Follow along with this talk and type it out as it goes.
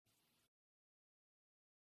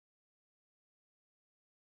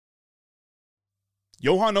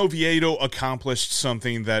Johan Oviedo accomplished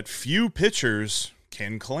something that few pitchers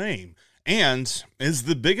can claim, and is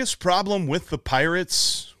the biggest problem with the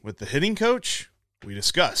Pirates with the hitting coach. We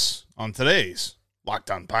discuss on today's Locked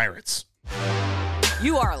On Pirates.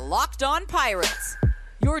 You are Locked On Pirates,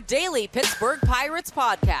 your daily Pittsburgh Pirates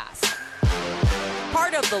podcast.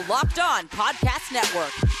 Part of the Locked On Podcast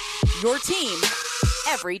Network, your team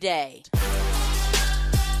every day.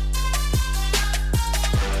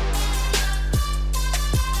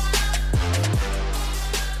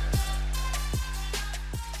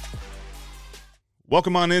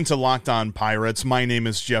 Welcome on into Locked On Pirates. My name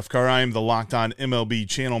is Jeff Carr. I am the Locked On MLB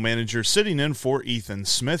channel manager sitting in for Ethan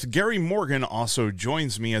Smith. Gary Morgan also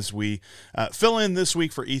joins me as we fill in this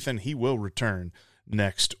week for Ethan. He will return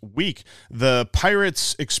next week. The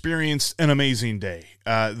Pirates experienced an amazing day.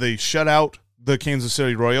 They shut out the Kansas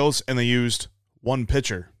City Royals, and they used one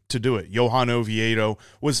pitcher to do it. Johan Oviedo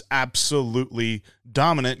was absolutely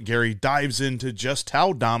dominant. Gary dives into just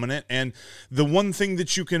how dominant, and the one thing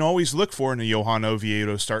that you can always look for in a Johan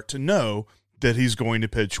Oviedo start to know that he's going to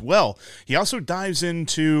pitch well. He also dives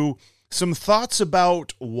into some thoughts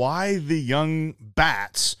about why the young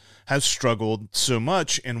bats have struggled so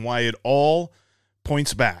much and why it all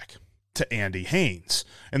points back to Andy Haynes.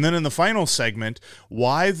 And then in the final segment,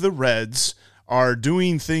 why the Reds are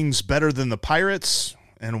doing things better than the Pirates,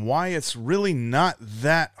 and why it's really not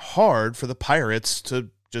that hard for the Pirates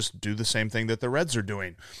to just do the same thing that the Reds are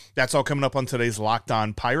doing. That's all coming up on today's Locked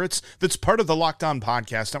On Pirates. That's part of the Locked On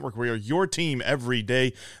Podcast Network. We are your team every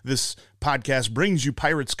day. This podcast brings you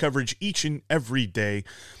Pirates coverage each and every day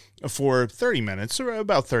for 30 minutes, or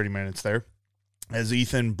about 30 minutes there, as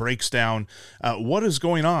Ethan breaks down what is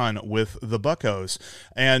going on with the Buccos.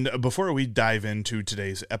 And before we dive into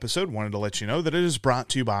today's episode, wanted to let you know that it is brought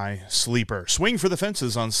to you by Sleeper. Swing for the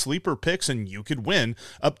fences on Sleeper picks, and you could win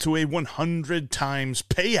up to a 100 times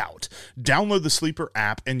payout. Download the Sleeper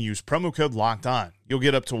app and use promo code LOCKEDON. You'll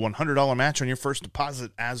get up to a $100 match on your first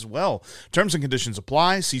deposit as well. Terms and conditions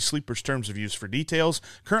apply. See Sleeper's terms of use for details.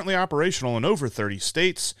 Currently operational in over 30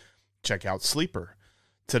 states. Check out Sleeper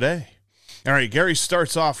today. All right, Gary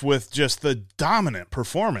starts off with just the dominant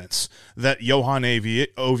performance that Johan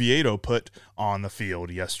Oviedo put on the field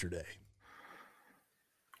yesterday.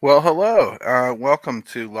 Well, hello. Welcome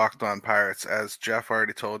to Locked On Pirates. As Jeff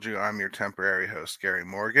already told you, I'm your temporary host, Gary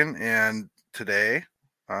Morgan, and today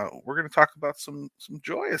we're going to talk about some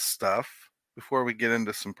joyous stuff before we get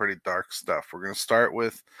into some pretty dark stuff. We're going to start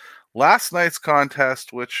with last night's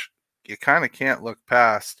contest, which you kind of can't look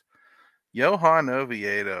past. Johan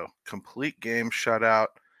Oviedo, complete game shutout.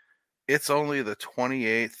 It's only the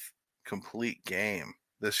 28th complete game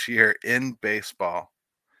this year in baseball.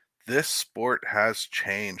 This sport has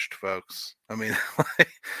changed, folks. I mean,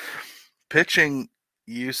 pitching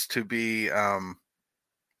used to be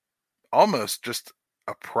almost just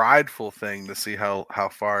a prideful thing to see how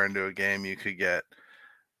far into a game you could get.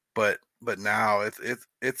 But now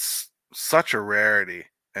it's such a rarity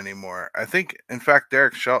anymore. I think, in fact,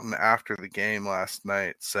 Derek Shelton after the game last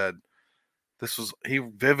night said he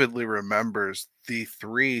vividly remembers the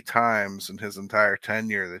 3 times in his entire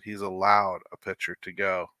tenure that he's allowed a pitcher to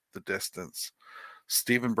go the distance.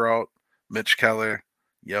 Stephen Brault, Mitch Keller,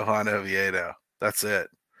 Johan Oviedo. That's it.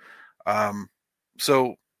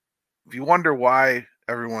 So if you wonder why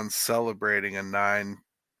everyone's celebrating a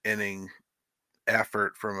 9-inning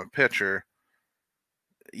effort from a pitcher,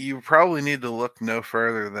 you probably need to look no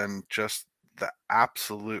further than just the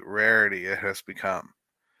absolute rarity it has become.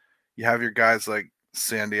 You have your guys like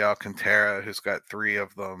Sandy Alcantara, who's got 3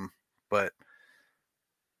 of them,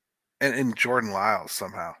 and Jordan Lyles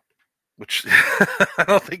somehow, which I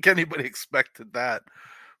don't think anybody expected that.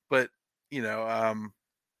 But,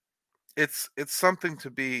 it's something to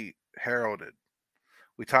be heralded.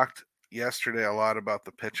 We talked yesterday a lot about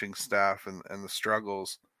the pitching staff and the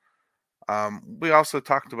struggles. We also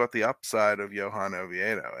talked about the upside of Johan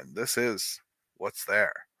Oviedo, and this is what's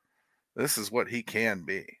there. This is what he can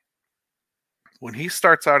be. When he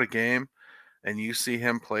starts out a game and you see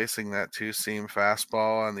him placing that 2-seam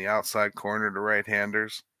fastball on the outside corner to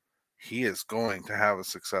right-handers, he is going to have a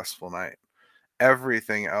successful night.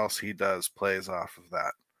 Everything else he does plays off of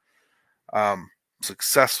that.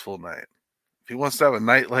 Successful night. If he wants to have a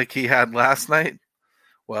night like he had last night,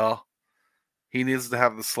 well, he needs to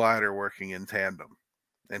have the slider working in tandem,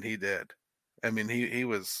 and he did. I mean, he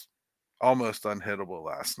was almost unhittable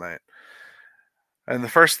last night. And the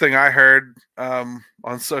first thing I heard on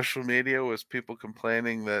social media was people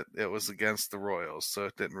complaining that it was against the Royals, so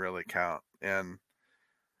it didn't really count. And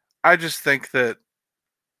I just think that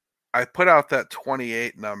I put out that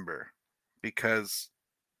 28 number because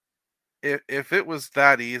if it was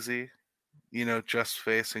that easy, just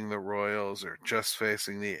facing the Royals or just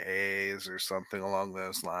facing the A's or something along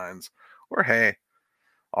those lines, or hey,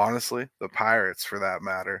 honestly, the Pirates for that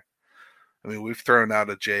matter. I mean, we've thrown out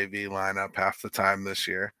a JV lineup half the time this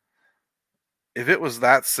year. If it was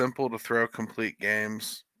that simple to throw complete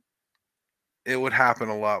games, it would happen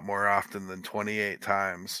a lot more often than 28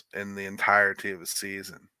 times in the entirety of a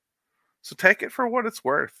season. So take it for what it's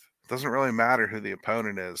worth. It doesn't really matter who the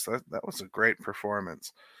opponent is. That was a great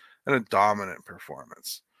performance and a dominant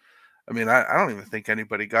performance. I mean, I don't even think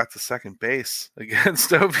anybody got to second base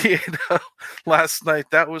against Oviedo last night.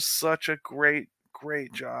 That was such a great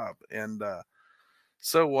job and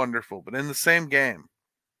so wonderful. But in the same game,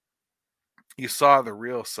 you saw the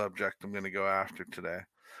real subject I'm going to go after today,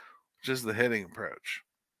 which is the hitting approach.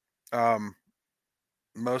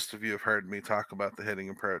 Most of you have heard me talk about the hitting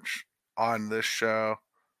approach on this show.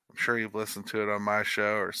 I'm sure you've listened to it on my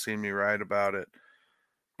show or seen me write about it.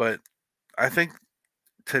 But I think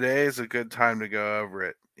today is a good time to go over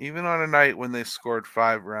it. Even on a night when they scored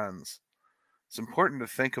 5 runs, it's important to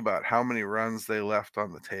think about how many runs they left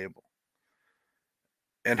on the table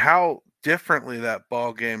and how differently that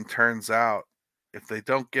ball game turns out if they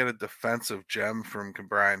don't get a defensive gem from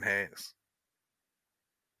Brian Hayes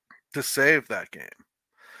to save that game.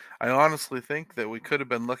 I honestly think that we could have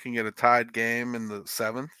been looking at a tied game in the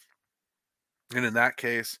 7th. And in that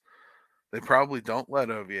case, they probably don't let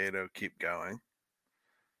Oviedo keep going.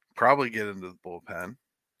 Probably get into the bullpen.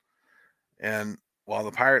 And while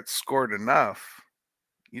the Pirates scored enough,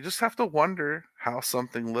 you just have to wonder how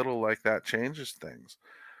something little like that changes things.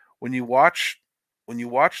 When you watch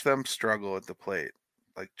them struggle at the plate,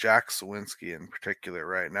 like Jack Sawinski in particular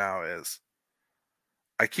right now is,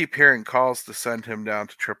 I keep hearing calls to send him down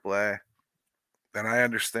to AAA, and I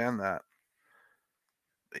understand that.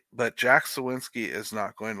 But Jack Sawinski is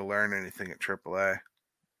not going to learn anything at AAA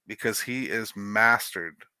because he is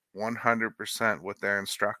mastered 100% what they're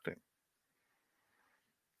instructing.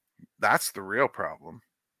 That's the real problem.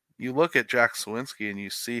 You look at Jack Sawinski and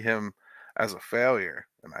you see him as a failure,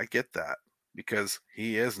 and I get that because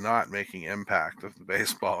he is not making impact of the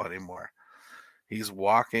baseball anymore. He's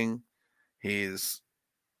walking, he's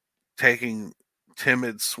taking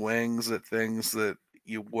timid swings at things that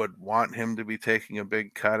you would want him to be taking a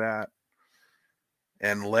big cut at,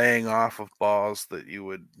 and laying off of balls that you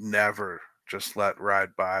would never just let ride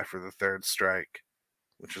by for the 3rd strike,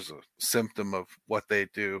 which is a symptom of what they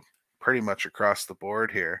do pretty much across the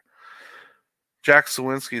board here. Jack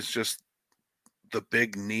Sawinski is just the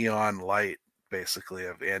big neon light, basically,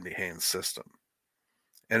 of Andy Haynes' system.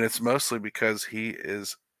 And it's mostly because he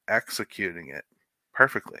is executing it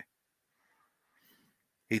perfectly.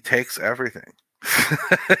 He takes everything.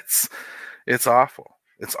 It's awful.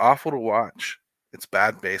 It's awful to watch. It's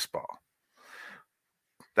bad baseball.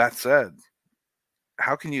 That said,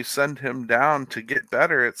 how can you send him down to get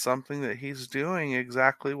better at something that he's doing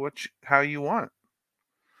exactly how you want?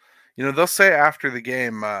 They'll say after the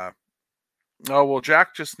game, oh, well,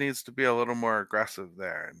 Jack just needs to be a little more aggressive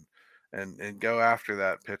there and go after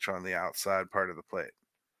that pitch on the outside part of the plate.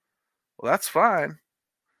 Well, that's fine,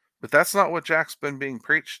 but that's not what Jack's been being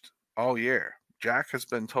preached all year. Jack has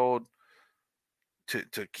been told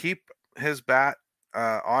to keep his bat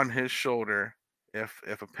on his shoulder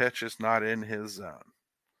if a pitch is not in his zone.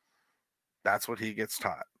 That's what he gets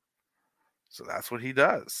taught. So that's what he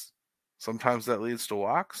does. Sometimes that leads to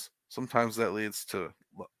walks. Sometimes that leads to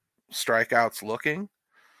strikeouts looking.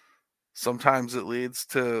 Sometimes it leads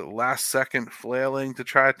to last second flailing to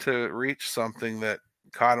try to reach something that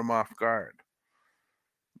caught him off guard.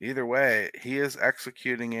 Either way, he is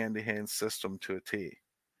executing Andy Haynes' system to a T.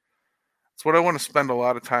 That's what I want to spend a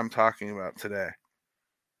lot of time talking about today.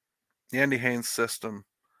 The Andy Haynes system,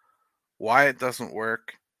 why it doesn't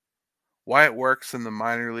work, why it works in the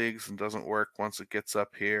minor leagues and doesn't work once it gets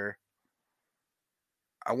up here.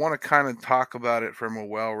 I want to kind of talk about it from a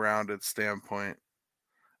well-rounded standpoint,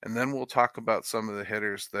 and then we'll talk about some of the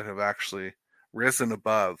hitters that have actually risen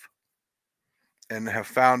above and have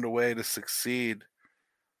found a way to succeed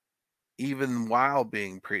even while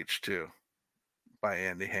being preached to by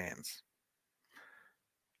Andy Haynes.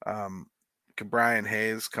 Brian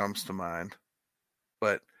Hayes comes to mind,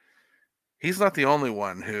 but he's not the only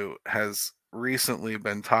one who has recently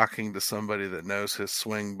been talking to somebody that knows his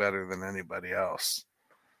swing better than anybody else.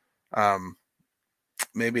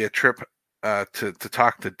 Maybe a trip to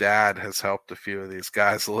talk to Dad has helped a few of these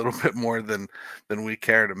guys a little bit more than we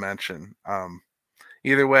care to mention.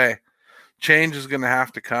 Either way, change is going to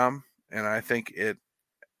have to come, and I think it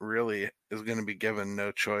really is going to be given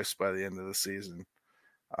no choice by the end of the season.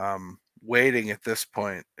 Waiting at this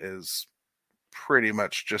point is pretty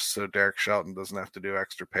much just so Derek Shelton doesn't have to do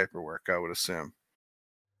extra paperwork, I would assume.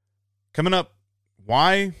 Coming up,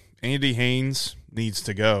 why Andy Haynes needs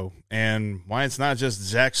to go and why it's not just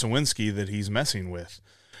Zach Sawinski that he's messing with.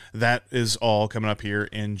 That is all coming up here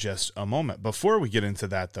in just a moment. Before we get into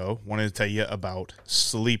that, though, I wanted to tell you about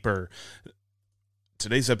Sleeper.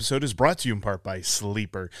 Today's episode is brought to you in part by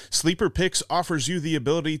Sleeper. Sleeper Picks offers you the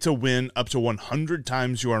ability to win up to 100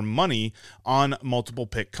 times your money on multiple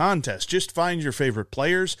pick contests. Just find your favorite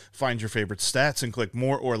players, find your favorite stats, and click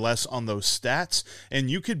more or less on those stats, and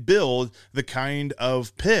you could build the kind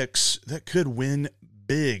of picks that could win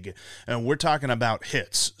big. And we're talking about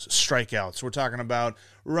hits, strikeouts, we're talking about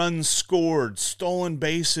runs scored, stolen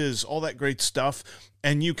bases, all that great stuff.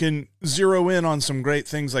 And you can zero in on some great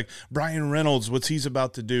things like Brian Reynolds, what's he's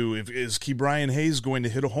about to do. Is Ke'Bryan Hayes going to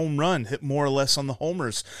hit a home run, hit more or less on the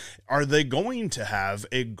homers? Are they going to have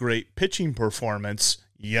a great pitching performance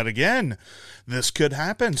yet again? This could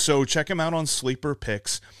happen. So check them out on Sleeper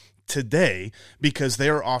Picks today because they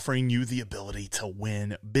are offering you the ability to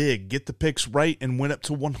win big. Get the picks right and win up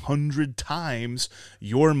to 100 times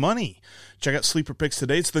your money. Check out Sleeper Picks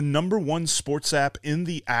today. It's the #1 sports app in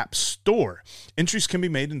the App Store. Entries can be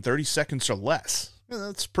made in 30 seconds or less.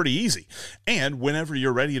 That's pretty easy. And whenever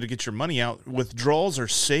you're ready to get your money out, withdrawals are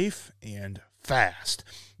safe and fast.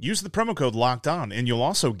 Use the promo code LOCKEDON, and you'll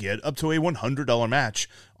also get up to a $100 match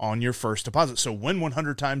on your first deposit. So win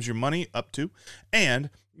 100 times your money up to, and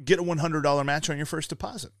get a $100 match on your first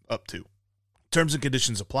deposit up to. Terms and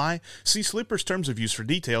conditions apply. See Sleeper's terms of use for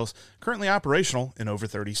details. Currently operational in over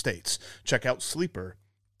 30 states. Check out Sleeper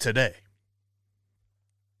today.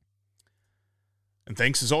 And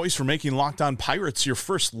thanks as always for making Locked On Pirates your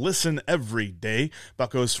first listen every day.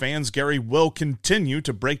 Buccos fans, Gary will continue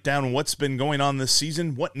to break down what's been going on this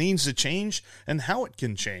season, what needs to change, and how it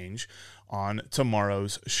can change on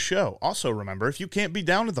tomorrow's show. Also remember, if you can't be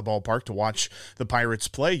down at the ballpark to watch the Pirates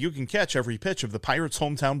play, you can catch every pitch of the Pirates'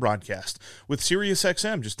 hometown broadcast with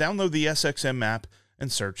SiriusXM. Just download the SXM app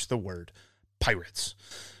and search the word Pirates.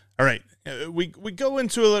 All right, we go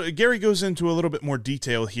into Gary goes into a little bit more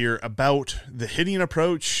detail here about the hitting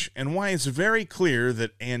approach and why it's very clear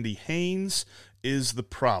that Andy Haynes is the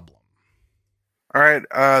problem. All right,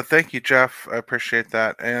 thank you, Jeff. I appreciate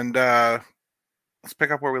that. And let's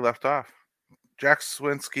pick up where we left off. Jack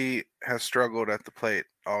Sawinski has struggled at the plate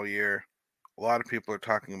all year. A lot of people are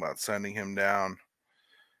talking about sending him down.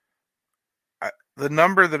 The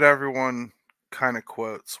number that everyone kind of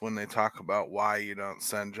quotes when they talk about why you don't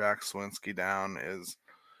send Jack Sawinski down is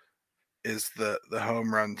the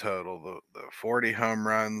home run total, the 40 home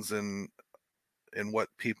runs in what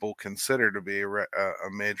people consider to be a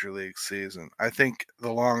major league season. I think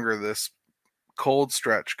the longer this cold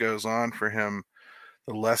stretch goes on for him,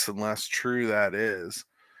 the less and less true that is.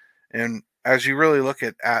 And as you really look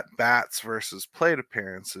at bats versus plate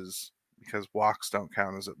appearances, because walks don't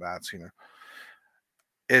count as at bats,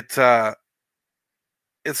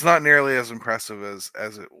 it's not nearly as impressive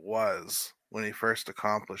as it was when he first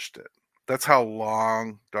accomplished it. That's how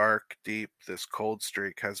long, dark, deep this cold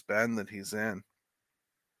streak has been that he's in.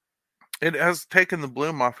 It has taken the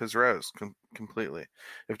bloom off his rose completely.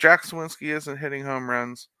 If Jack Sawinski isn't hitting home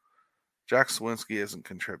runs, Jack Sawinski isn't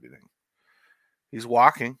contributing. He's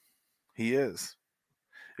walking. He is.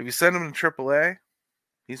 If you send him to AAA,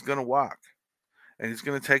 he's going to walk. And he's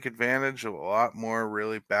going to take advantage of a lot more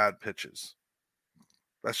really bad pitches.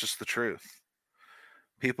 That's just the truth.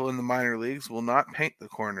 People in the minor leagues will not paint the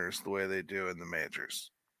corners the way they do in the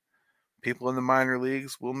majors. People in the minor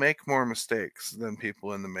leagues will make more mistakes than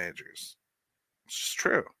people in the majors. It's just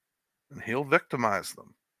true. And he'll victimize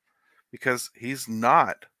them because he's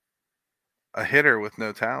not a hitter with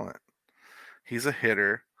no talent. He's a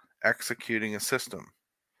hitter executing a system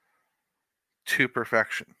to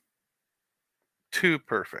perfection. Too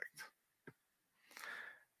perfect.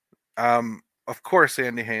 Of course,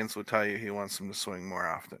 Andy Haynes would tell you he wants him to swing more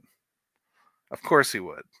often. Of course he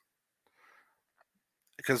would.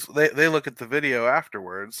 Because they look at the video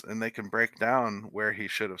afterwards and they can break down where he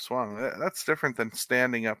should have swung. That's different than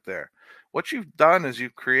standing up there. What you've done is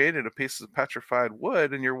you've created a piece of petrified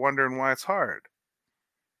wood and you're wondering why it's hard.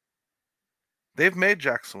 They've made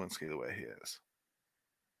Jack Sawinski the way he is.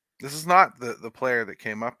 This is not the player that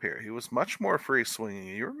came up here. He was much more free swinging.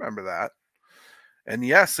 You remember that. And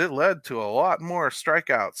yes, it led to a lot more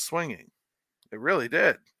strikeouts swinging. It really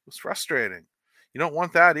did. It was frustrating. You don't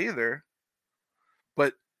want that either.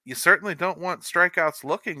 But you certainly don't want strikeouts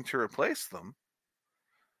looking to replace them.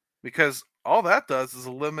 Because all that does is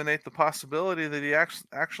eliminate the possibility that he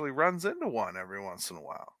actually runs into one every once in a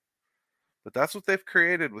while. But that's what they've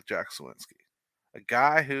created with Jack Sawinski. A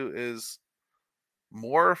guy who is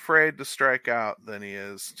more afraid to strike out than he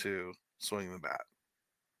is to swing the bat.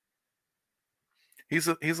 He's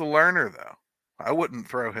a learner, though. I wouldn't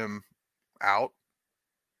throw him out.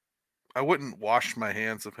 I wouldn't wash my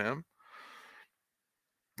hands of him.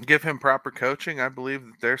 Give him proper coaching. I believe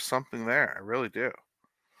that there's something there. I really do.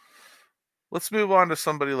 Let's move on to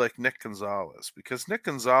somebody like Nick Gonzalez, because Nick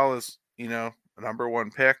Gonzalez, a number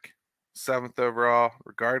 1 pick, 7th overall,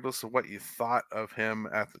 regardless of what you thought of him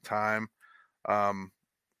at the time.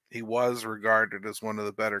 He was regarded as one of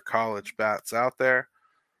the better college bats out there.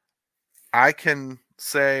 I can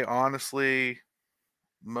say, honestly,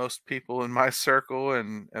 most people in my circle,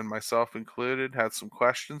 and myself included, had some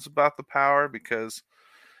questions about the power because,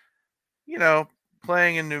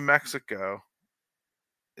 playing in New Mexico,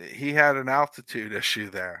 he had an altitude issue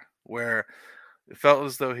there where it felt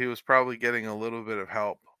as though he was probably getting a little bit of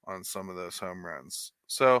help on some of those home runs.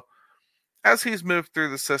 So as he's moved through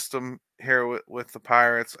the system here with the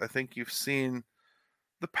Pirates, I think you've seen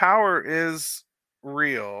the power is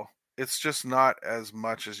real. It's just not as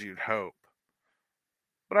much as you'd hope.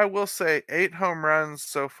 But I will say 8 home runs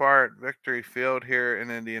so far at Victory Field here in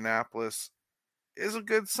Indianapolis is a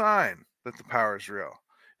good sign that the power is real.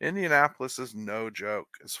 Indianapolis is no joke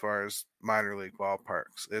as far as minor league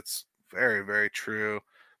ballparks. It's very, very true,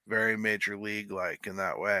 very major league-like in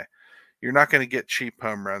that way. You're not going to get cheap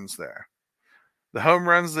home runs there. The home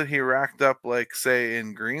runs that he racked up, like, say,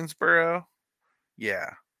 in Greensboro, yeah,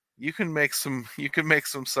 you can make some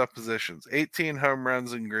suppositions. 18 home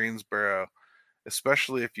runs in Greensboro,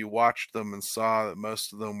 especially if you watched them and saw that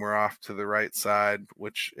most of them were off to the right side,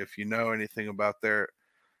 which, if you know anything about their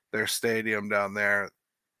stadium down there,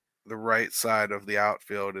 the right side of the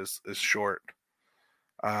outfield is short.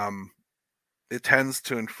 It tends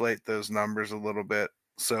to inflate those numbers a little bit.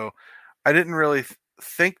 So I didn't really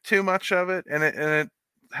think too much of it, and it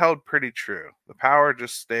held pretty true. The power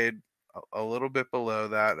just stayed a little bit below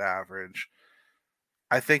that average.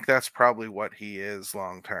 I think that's probably what he is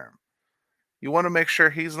long term. You want to make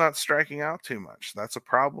sure he's not striking out too much. That's a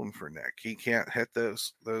problem for Nick. He can't hit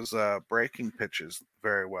those breaking pitches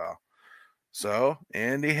very well. So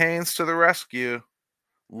Andy Haynes to the rescue.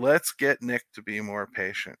 Let's get Nick to be more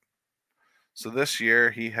patient. So this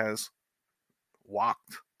year he has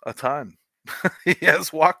walked a ton. He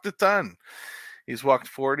has walked a ton. He's walked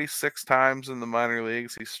 46 times in the minor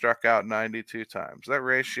leagues. He struck out 92 times. That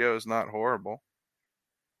ratio is not horrible.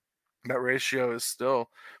 That ratio is still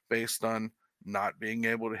based on not being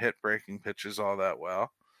able to hit breaking pitches all that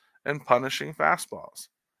well and punishing fastballs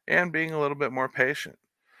and being a little bit more patient.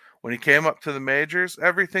 When he came up to the majors,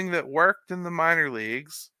 everything that worked in the minor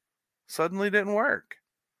leagues suddenly didn't work.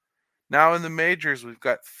 Now in the majors, we've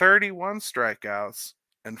got 31 strikeouts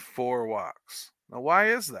and 4 walks. Now,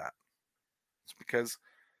 why is that? It's because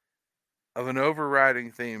of an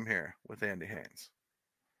overriding theme here with Andy Haynes.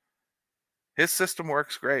 His system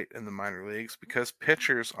works great in the minor leagues because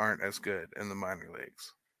pitchers aren't as good in the minor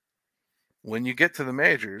leagues. When you get to the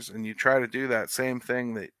majors and you try to do that same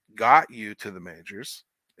thing that got you to the majors,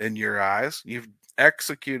 in your eyes, you've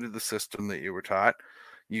executed the system that you were taught,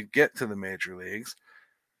 you get to the major leagues,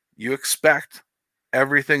 you expect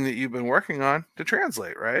everything that you've been working on to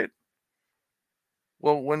translate, right?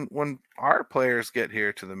 Well, when our players get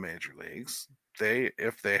here to the major leagues,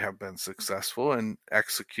 if they have been successful and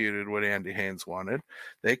executed what Andy Haynes wanted,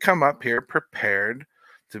 they come up here prepared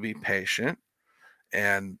to be patient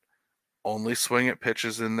and only swing at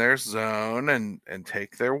pitches in their zone and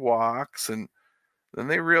take their walks. And then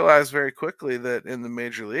they realize very quickly that in the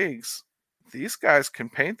major leagues, these guys can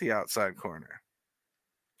paint the outside corner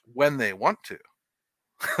when they want to.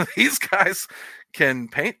 These guys can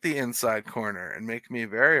paint the inside corner and make me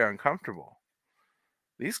very uncomfortable.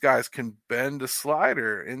 These guys can bend a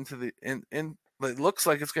slider into the in it looks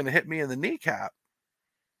like it's going to hit me in the kneecap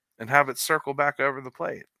and have it circle back over the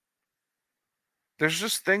plate. There's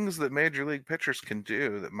just things that major league pitchers can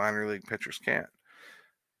do that minor league pitchers can't.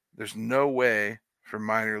 There's no way for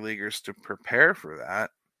minor leaguers to prepare for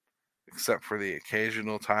that, except for the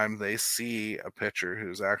occasional time they see a pitcher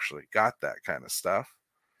who's actually got that kind of stuff.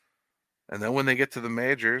 And then when they get to the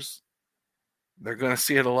majors, they're going to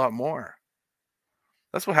see it a lot more.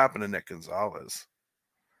 That's what happened to Nick Gonzalez.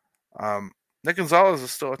 Nick Gonzalez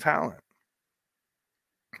is still a talent.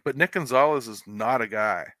 But Nick Gonzalez is not a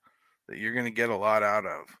guy that you're going to get a lot out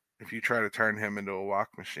of if you try to turn him into a walk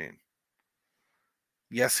machine.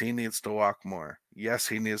 Yes, he needs to walk more. Yes,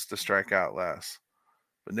 he needs to strike out less.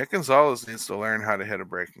 But Nick Gonzalez needs to learn how to hit a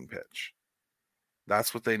breaking pitch.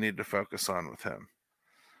 That's what they need to focus on with him.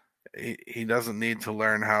 He doesn't need to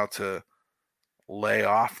learn how to lay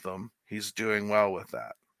off them. He's doing well with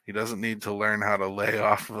that. He doesn't need to learn how to lay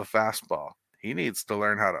off of a fastball. He needs to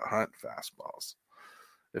learn how to hunt fastballs.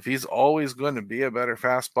 If he's always going to be a better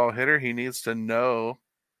fastball hitter, he needs to know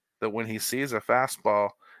that when he sees a fastball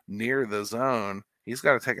near the zone, he's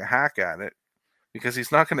got to take a hack at it because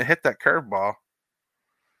he's not going to hit that curveball.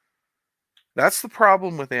 That's the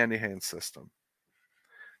problem with Andy Haynes' system.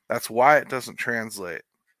 That's why it doesn't translate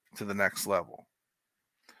to the next level.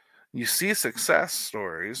 You see success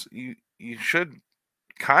stories, you should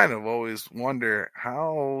kind of always wonder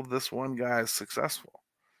how this one guy is successful.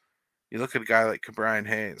 You look at a guy like Brian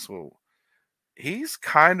Hayes. Well, he's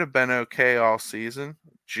kind of been okay all season.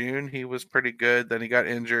 June, he was pretty good. Then he got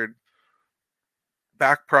injured.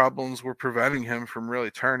 Back problems were preventing him from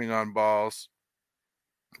really turning on balls.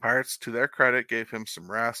 Pirates, to their credit, gave him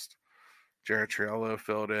some rest. Jared Triello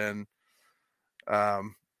filled in.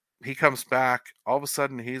 He comes back. All of a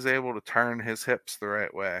sudden, he's able to turn his hips the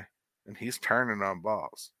right way, and he's turning on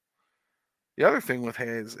balls. The other thing with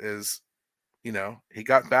Hayes is, he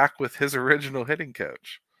got back with his original hitting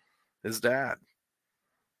coach, his dad.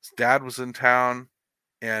 His dad was in town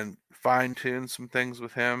and fine-tuned some things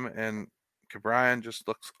with him, and Brian just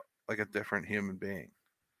looks like a different human being.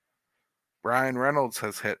 Brian Reynolds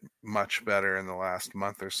has hit much better in the last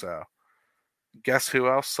month or so. Guess who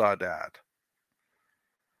else saw Dad?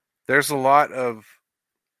 There's a lot of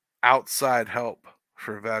outside help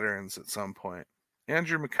for veterans at some point.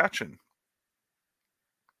 Andrew McCutchen.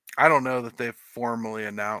 I don't know that they've formally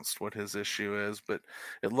announced what his issue is, but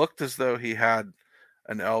it looked as though he had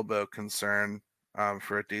an elbow concern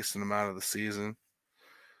for a decent amount of the season.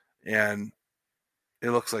 And it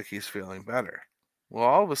looks like he's feeling better. Well,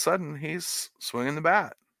 all of a sudden, he's swinging the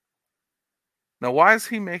bat. Now, why is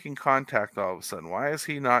he making contact all of a sudden? Why is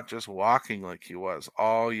he not just walking like he was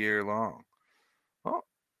all year long? Well,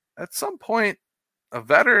 at some point, a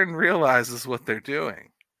veteran realizes what they're doing.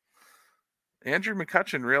 Andrew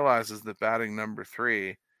McCutchen realizes that batting number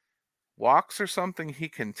 3, walks are something he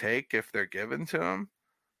can take if they're given to him,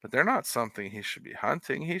 but they're not something he should be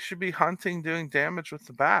hunting. He should be hunting doing damage with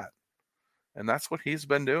the bat. And that's what he's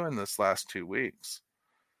been doing this last 2 weeks.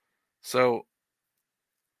 So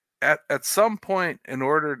at some point, in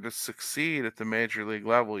order to succeed at the major league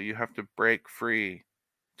level, you have to break free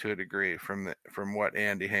to a degree from what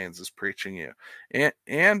Andy Haynes is preaching you.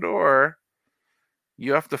 And or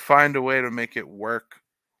you have to find a way to make it work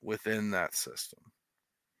within that system.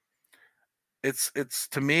 It's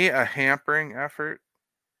to me a hampering effort.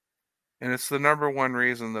 And it's the number one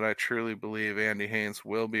reason that I truly believe Andy Haynes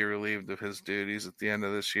will be relieved of his duties at the end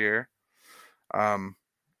of this year.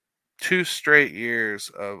 2 straight years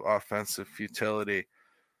of offensive futility.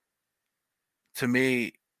 To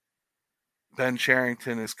me, Ben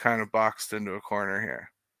Cherington is kind of boxed into a corner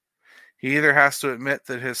here. He either has to admit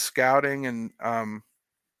that his scouting and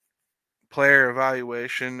player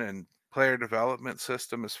evaluation and player development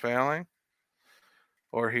system is failing,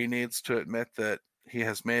 or he needs to admit that he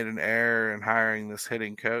has made an error in hiring this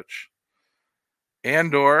hitting coach,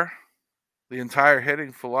 and or the entire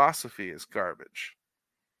hitting philosophy is garbage.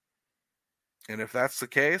 And if that's the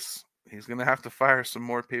case, he's going to have to fire some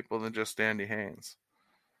more people than just Andy Haynes.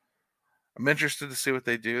 I'm interested to see what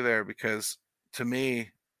they do there because, to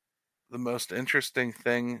me, the most interesting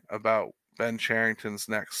thing about Ben Cherington's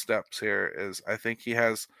next steps here is I think he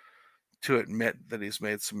has to admit that he's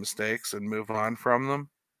made some mistakes and move on from them.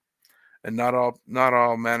 And not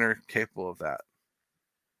all men are capable of that.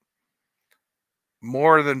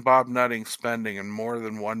 More than Bob Nutting spending and more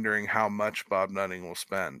than wondering how much Bob Nutting will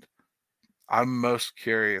spend, I'm most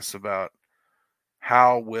curious about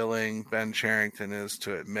how willing Ben Cherington is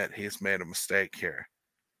to admit he's made a mistake here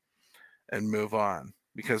and move on.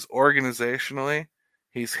 Because organizationally,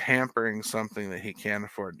 he's hampering something that he can't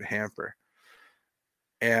afford to hamper.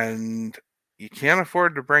 And you can't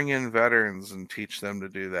afford to bring in veterans and teach them to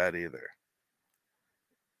do that either.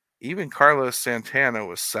 Even Carlos Santana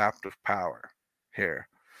was sapped of power here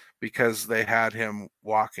because they had him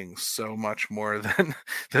walking so much more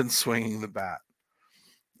than swinging the bat.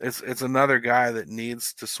 It's another guy that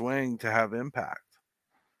needs to swing to have impact.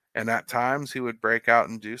 And at times he would break out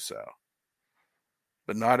and do so.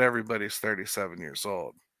 But not everybody's 37 years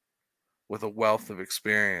old with a wealth of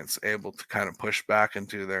experience able to kind of push back and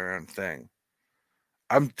do their own thing.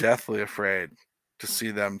 I'm deathly afraid to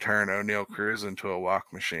see them turn O'Neal Cruz into a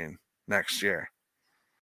walk machine next year.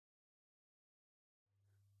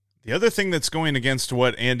 The other thing that's going against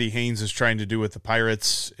what Andy Haynes is trying to do with the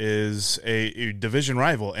Pirates is a division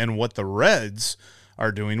rival and what the Reds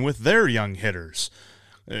are doing with their young hitters.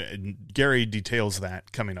 Gary details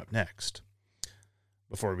that coming up next.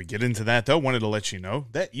 Before we get into that, though, wanted to let you know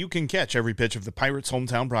that you can catch every pitch of the Pirates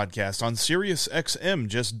hometown broadcast on Sirius XM.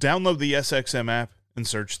 Just download the SXM app and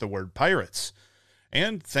search the word Pirates.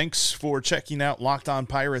 And thanks for checking out Locked On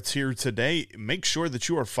Pirates here today. Make sure that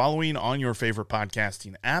you are following on your favorite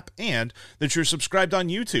podcasting app and that you're subscribed on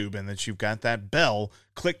YouTube and that you've got that bell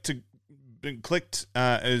clicked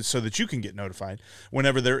so that you can get notified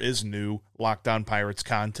whenever there is new Locked On Pirates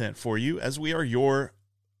content for you, as we are your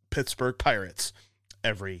Pittsburgh Pirates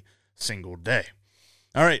every single day.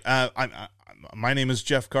 All right, my name is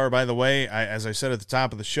Jeff Carr, by the way. As I said at the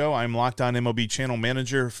top of the show, I'm Locked On MLB channel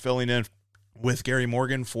manager, filling in with Gary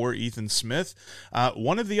Morgan for Ethan Smith.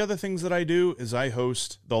 One of the other things that I do is I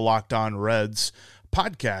host the Locked On Reds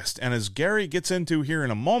podcast, and as Gary gets into here in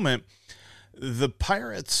a moment, the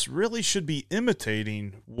Pirates really should be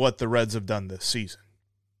imitating what the Reds have done this season.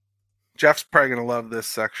 Jeff's probably going to love this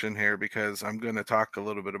section here because I'm going to talk a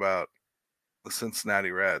little bit about the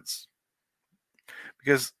Cincinnati Reds,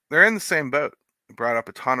 because they're in the same boat. They brought up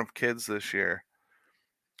a ton of kids this year,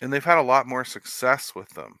 and they've had a lot more success with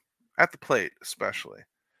them at the plate, especially.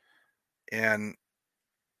 And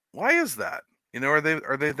why is that? Are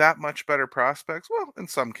they that much better prospects? Well, in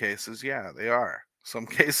some cases, yeah, they are. Some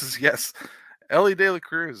cases, yes. Ellie De La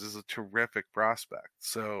Cruz is a terrific prospect,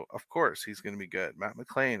 so of course he's going to be good. Matt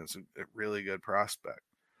McLain is a really good prospect.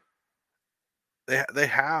 They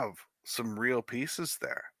have some real pieces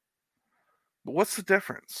there. But what's the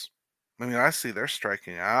difference? I mean, I see they're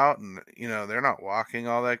striking out, and they're not walking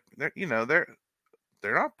all that. They're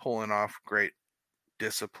not pulling off great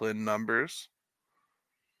discipline numbers.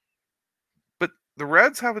 But the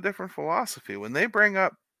Reds have a different philosophy. When they bring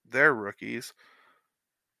up their rookies,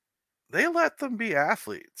 they let them be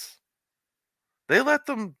athletes. They let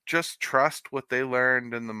them just trust what they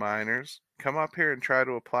learned in the minors, come up here and try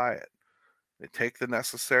to apply it. They take the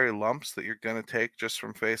necessary lumps that you're going to take just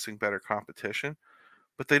from facing better competition,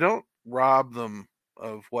 but they don't rob them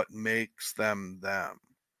of what makes them them.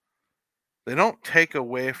 They don't take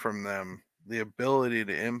away from them the ability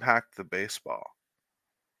to impact the baseball.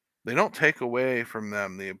 They don't take away from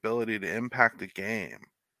them the ability to impact the game.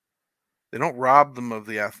 They don't rob them of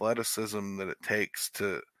the athleticism that it takes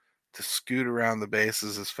to scoot around the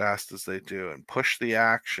bases as fast as they do and push the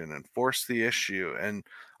action and force the issue and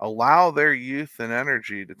allow their youth and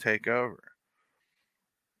energy to take over.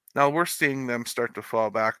 Now we're seeing them start to fall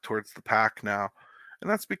back towards the pack now, and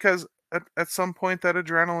that's because at some point that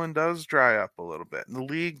adrenaline does dry up a little bit and the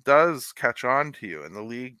league does catch on to you and the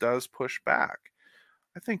league does push back.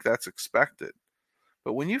 I think that's expected.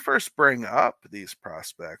 But when you first bring up these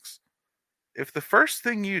prospects, if the first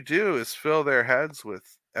thing you do is fill their heads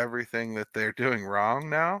with everything that they're doing wrong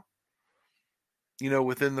now,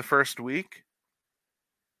 within the first week,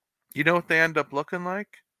 you know what they end up looking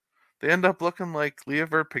like? They end up looking like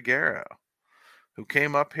Leover Peguero, who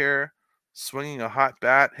came up here swinging a hot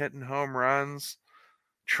bat, hitting home runs,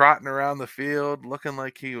 trotting around the field, looking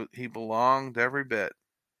like he belonged every bit.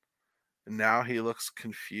 And now he looks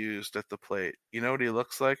confused at the plate. You know what he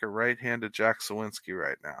looks like? A right-handed Jack Sawinski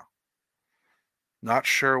right now. Not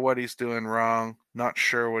sure what he's doing wrong, not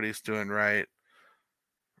sure what he's doing right.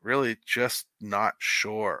 Really just not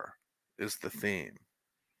sure is the theme.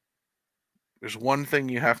 There's one thing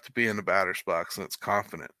you have to be in the batter's box, and it's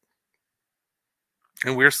confident.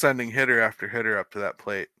 And we're sending hitter after hitter up to that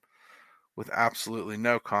plate with absolutely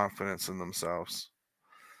no confidence in themselves.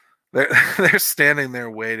 They're standing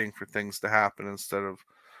there waiting for things to happen instead of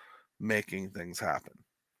making things happen.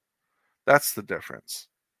 That's the difference.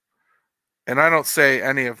 And I don't say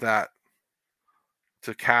any of that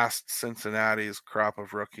to cast Cincinnati's crop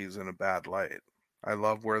of rookies in a bad light. I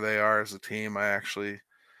love where they are as a team. I actually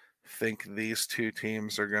think these two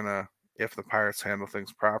teams are going to, if the Pirates handle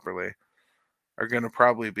things properly, are going to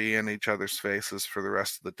probably be in each other's faces for the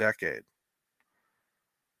rest of the decade.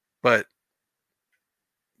 But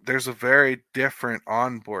there's a very different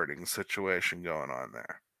onboarding situation going on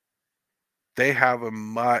there. They have a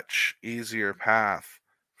much easier path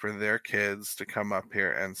for their kids to come up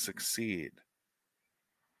here and succeed.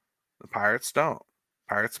 The Pirates don't.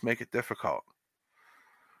 Pirates make it difficult.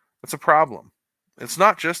 It's a problem. It's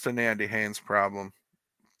not just an Andy Haynes problem,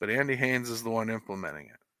 but Andy Haynes is the one implementing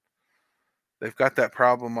it. They've got that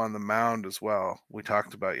problem on the mound as well, we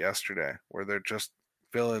talked about yesterday, where they're just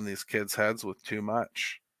filling these kids' heads with too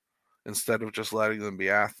much instead of just letting them be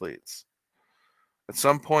athletes. At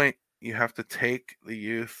some point, you have to take the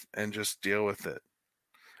youth and just deal with it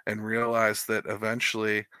and realize that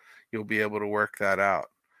eventually you'll be able to work that out.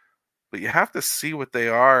 But you have to see what they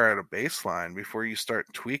are at a baseline before you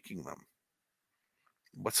start tweaking them.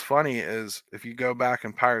 What's funny is if you go back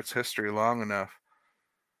in Pirates history long enough,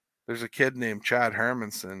 There's a kid named Chad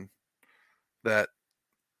Hermanson that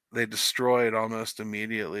they destroyed almost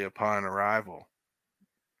immediately upon arrival.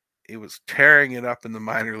 He was tearing it up in the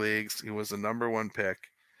minor leagues. He was the number 1 pick.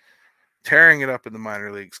 Tearing it up in the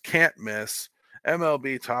minor leagues. Can't miss.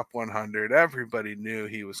 MLB top 100. Everybody knew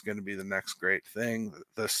he was going to be the next great thing.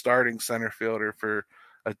 The starting center fielder for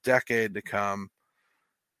a decade to come.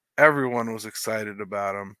 Everyone was excited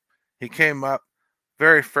about him. He came up.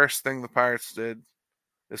 Very first thing the Pirates did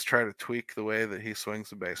is try to tweak the way that he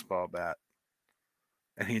swings a baseball bat.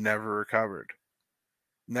 And he never recovered.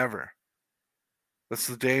 Never. That's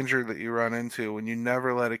the danger that you run into when you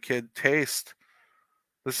never let a kid taste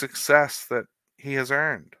the success that he has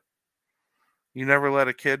earned. You never let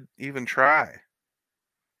a kid even try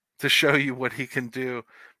to show you what he can do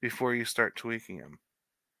before you start tweaking him.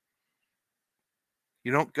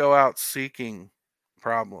 You don't go out seeking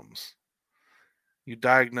problems. You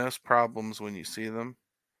diagnose problems when you see them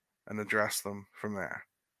and address them from there.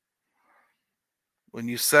 When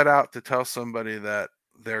you set out to tell somebody that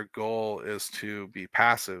their goal is to be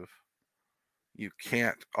passive, you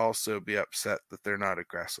can't also be upset that they're not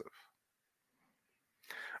aggressive.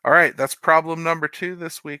 All right, that's problem number 2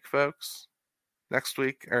 this week, folks. Next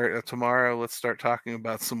week or tomorrow, let's start talking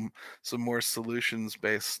about some more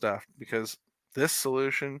solutions-based stuff, because this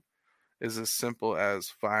solution is as simple as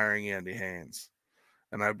firing Andy Haynes,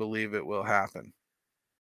 and I believe it will happen.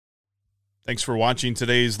 Thanks for watching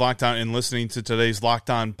today's Locked On and listening to today's Locked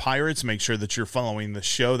On Pirates. Make sure that you're following the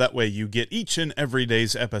show. That way you get each and every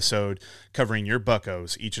day's episode covering your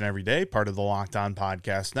Buccos each and every day, part of the Locked On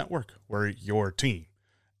Podcast Network. We're your team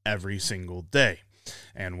every single day.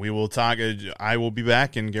 And we will talk. I will be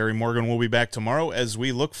back and Gary Morgan will be back tomorrow as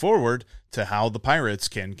we look forward to how the Pirates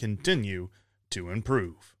can continue to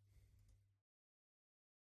improve.